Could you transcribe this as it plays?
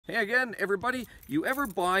Hey again, everybody. You ever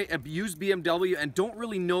buy a used BMW and don't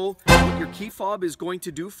really know what your key fob is going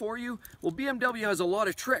to do for you? Well, BMW has a lot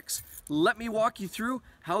of tricks. Let me walk you through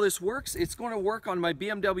how this works. It's going to work on my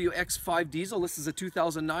BMW X5 diesel. This is a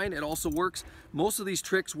 2009. It also works. Most of these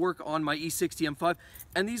tricks work on my E60 M5.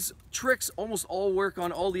 And these tricks almost all work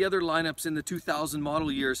on all the other lineups in the 2000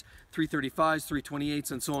 model years, 335s,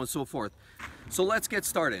 328s, and so on and so forth. So let's get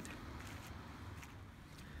started.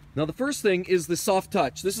 Now the first thing is the soft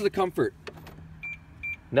touch. This is the comfort.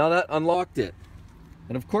 Now that unlocked it.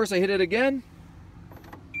 And of course I hit it again.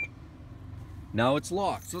 Now it's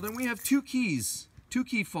locked. So then we have two keys, two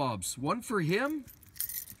key fobs. One for him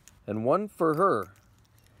and one for her.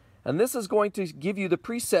 And this is going to give you the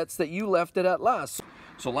presets that you left it at last.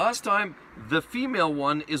 So last time, the female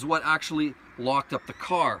one is what actually locked up the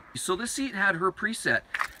car. So the seat had her preset.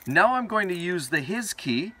 Now I'm going to use the his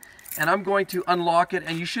key, and I'm going to unlock it,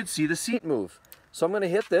 and you should see the seat move. So I'm going to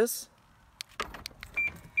hit this,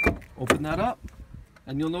 open that up,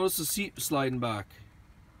 and you'll notice the seat sliding back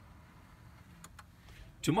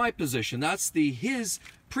to my position. That's the his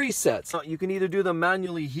presets. You can either do them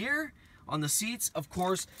manually here on the seats, of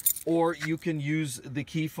course, or you can use the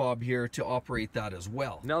key fob here to operate that as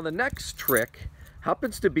well. Now the next trick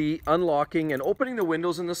happens to be unlocking and opening the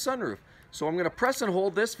windows in the sunroof. So I'm going to press and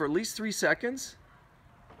hold this for at least 3 seconds.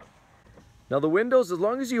 Now the windows, as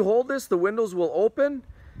long as you hold this, the windows will open,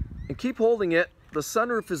 and keep holding it. The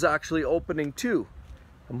sunroof is actually opening too.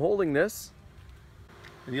 I'm holding this,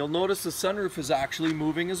 and you'll notice the sunroof is actually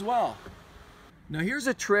moving as well. Now here's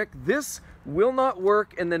a trick. This will not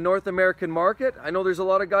work in the North American market. I know there's a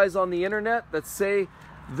lot of guys on the internet that say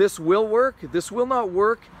this will work. This will not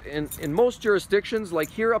work in most jurisdictions, like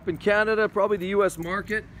here up in Canada, probably the US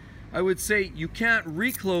market. I would say you can't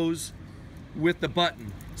reclose with the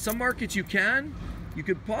button. Some markets you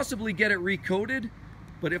could possibly get it recoded,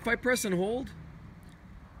 but if I press and hold,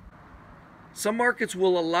 some markets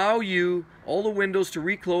will allow you all the windows to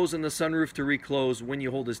reclose and the sunroof to reclose when you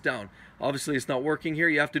hold this down. Obviously it's not working here,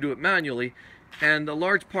 you have to do it manually, and a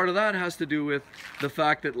large part of that has to do with the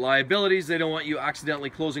fact that liabilities, they don't want you accidentally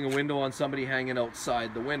closing a window on somebody hanging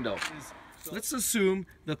outside the window. Let's assume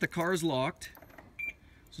that the car is locked.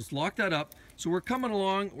 Just lock that up. So we're coming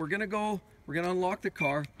along, we're gonna unlock the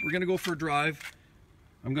car, we're gonna go for a drive.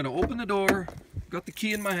 I'm gonna open the door, got the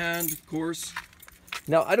key in my hand, of course.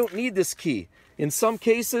 Now I don't need this key. In some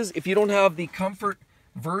cases, if you don't have the comfort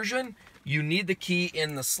version, you need the key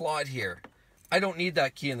in the slot here. I don't need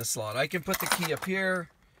that key in the slot. I can put the key up here,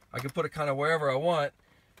 I can put it kind of wherever I want.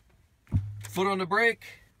 Foot on the brake,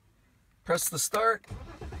 press the start,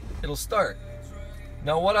 it'll start.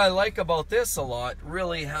 Now what I like about this a lot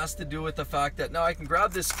really has to do with the fact that now I can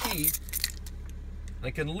grab this key, I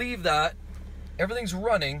can leave that, everything's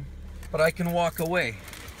running, but I can walk away.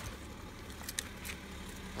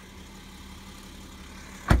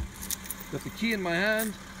 Got the key in my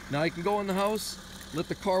hand, now I can go in the house, let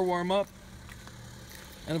the car warm up,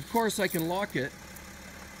 and of course I can lock it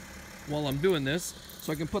while I'm doing this.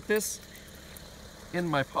 So I can put this in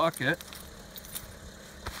my pocket,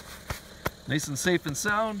 nice and safe and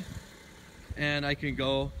sound, and I can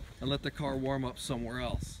go and let the car warm up somewhere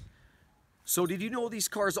else. So did you know these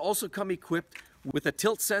cars also come equipped with a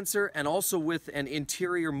tilt sensor and also with an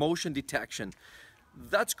interior motion detection?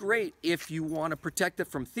 That's great if you want to protect it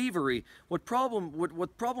from thievery. What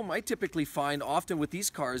problem I typically find often with these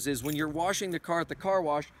cars is when you're washing the car at the car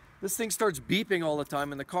wash, this thing starts beeping all the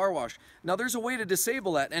time in the car wash. Now there's a way to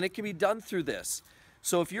disable that, and it can be done through this.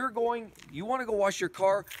 So if you want to go wash your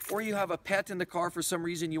car, or you have a pet in the car for some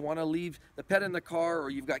reason, you want to leave the pet in the car, or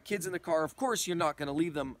you've got kids in the car, of course you're not going to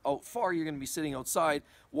leave them out far, you're going to be sitting outside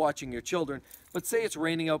watching your children. But say it's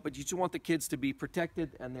raining out, but you just want the kids to be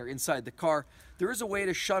protected and they're inside the car. There is a way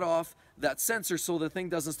to shut off that sensor so the thing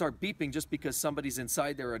doesn't start beeping just because somebody's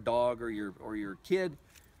inside there, a dog or your kid.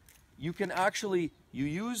 You can actually, you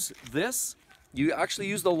use this, you actually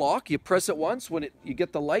use the lock, you press it once, when you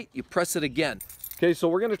get the light, you press it again. Okay, so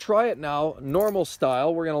we're going to try it now, normal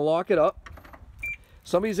style. We're going to lock it up.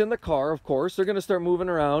 Somebody's in the car, of course. They're going to start moving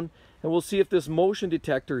around, and we'll see if this motion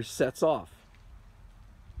detector sets off.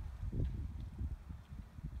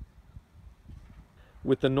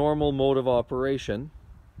 With the normal mode of operation.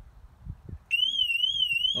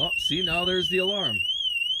 Oh, see, now there's the alarm.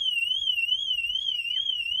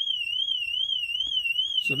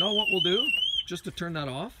 So now what we'll do, just to turn that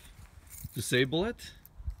off, disable it.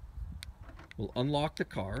 We'll unlock the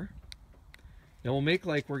car, and we'll make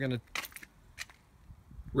like we're going to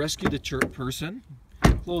rescue the person,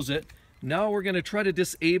 close it. Now we're going to try to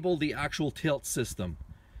disable the actual tilt system.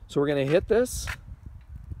 So we're going to hit this,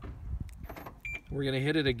 We're going to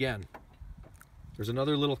hit it again. There's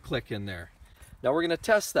another little click in there. Now we're going to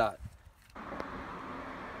test that.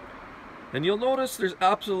 And you'll notice there's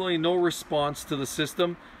absolutely no response to the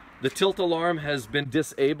system. The tilt alarm has been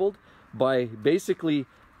disabled by basically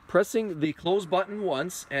pressing the close button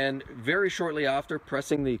once, and very shortly after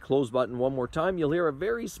pressing the close button one more time, you'll hear a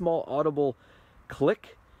very small audible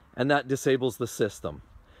click, and that disables the system.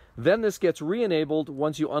 Then this gets re-enabled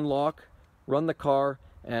once you unlock, run the car,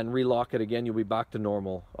 and relock it again. You'll be back to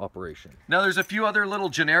normal operation. Now there's a few other little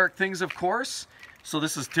generic things, of course. So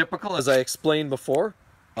this is typical, as I explained before.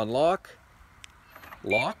 Unlock,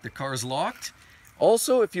 lock, the car's locked.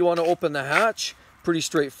 Also, if you want to open the hatch, pretty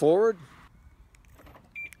straightforward.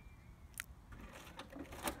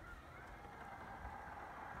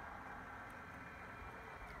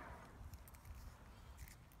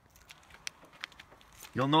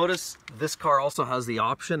 You'll notice this car also has the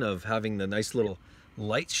option of having the nice little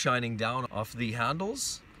lights shining down off the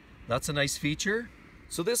handles. That's a nice feature.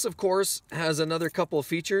 So this, of course, has another couple of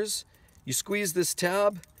features. You squeeze this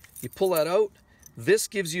tab, you pull that out. This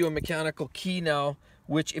gives you a mechanical key now,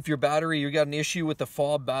 which if your battery, you got an issue with the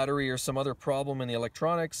fob battery or some other problem in the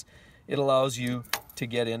electronics, it allows you to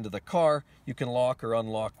get into the car. You can lock or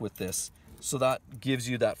unlock with this. So that gives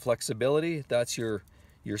you that flexibility. That's your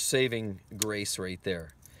saving grace right there.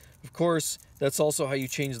 Of course, that's also how you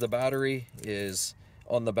change the battery, is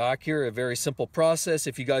on the back here. A very simple process.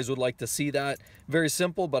 If you guys would like to see that, very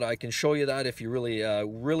simple, but I can show you that if you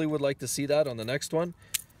really would like to see that on the next one.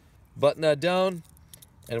 Button that down,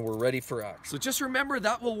 and we're ready for action. So just remember,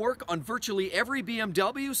 that will work on virtually every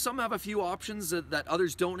BMW. Some have a few options that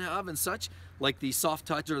others don't have and such, like the soft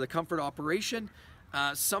touch or the comfort operation.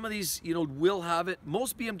 Some of these, will have it.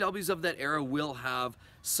 Most BMWs of that era will have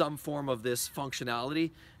some form of this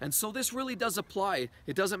functionality. And so this really does apply.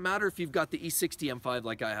 It doesn't matter if you've got the E60 M5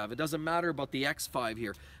 like I have. It doesn't matter about the X5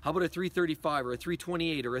 here. How about a 335 or a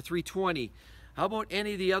 328 or a 320? How about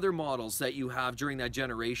any of the other models that you have during that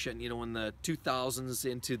generation, in the 2000s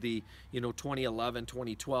into the, 2011,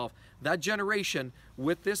 2012. That generation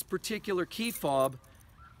with this particular key fob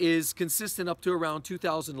is consistent up to around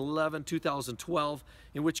 2011, 2012,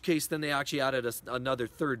 in which case then they actually added another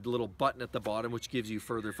third little button at the bottom, which gives you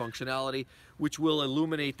further functionality, which will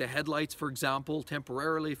illuminate the headlights, for example,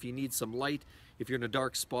 temporarily if you need some light. If you're in a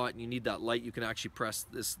dark spot and you need that light, you can actually press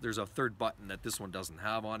this. There's a third button that this one doesn't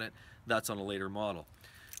have on it. That's on a later model.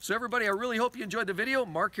 So everybody, I really hope you enjoyed the video.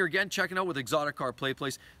 Mark here again, checking out with Exotic Car Play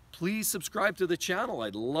Place. Please subscribe to the channel.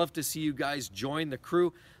 I'd love to see you guys join the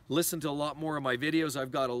crew. Listen to a lot more of my videos.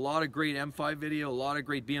 I've got a lot of great M5 video, a lot of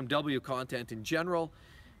great BMW content in general.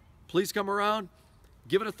 Please come around,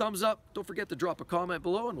 give it a thumbs up. Don't forget to drop a comment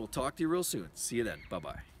below, and we'll talk to you real soon. See you then.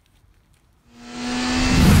 Bye-bye.